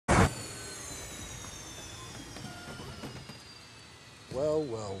Well,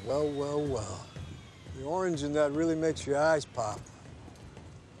 well, well, well, well. The orange in that really makes your eyes pop.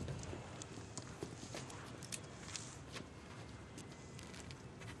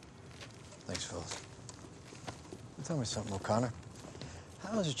 Thanks, fellas. Tell me something, O'Connor.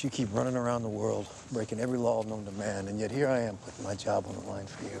 How is it you keep running around the world, breaking every law known to man, and yet here I am putting my job on the line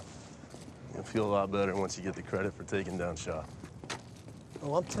for you? You'll feel a lot better once you get the credit for taking down Shaw.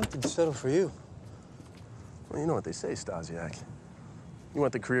 Oh, I'm tempted to settle for you. Well, you know what they say, Stasiak. You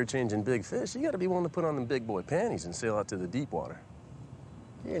want the career-changing big fish, you gotta be willing to put on them big boy panties and sail out to the deep water.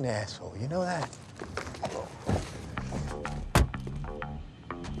 You're an asshole, you know that?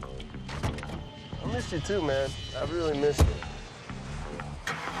 I missed you too, man. I really missed you.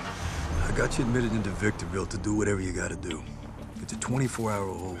 I got you admitted into Victorville to do whatever you gotta do. It's a 24-hour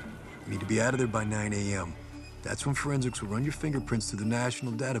hold. You need to be out of there by 9 a.m. That's when forensics will run your fingerprints to the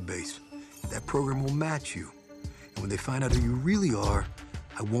national database. That program will match you. And when they find out who you really are,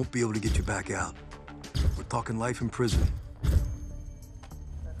 I won't be able to get you back out. We're talking life in prison.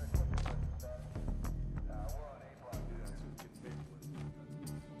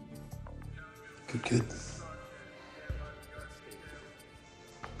 Good kid.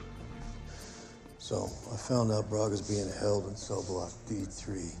 So, I found out Braga's being held in cell block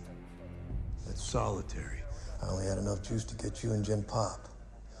D3. That's solitary. I only had enough juice to get you and Jen pop.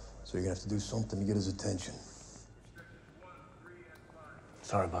 So you're gonna have to do something to get his attention.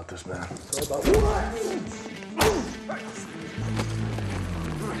 Sorry about this, man. Sorry about what?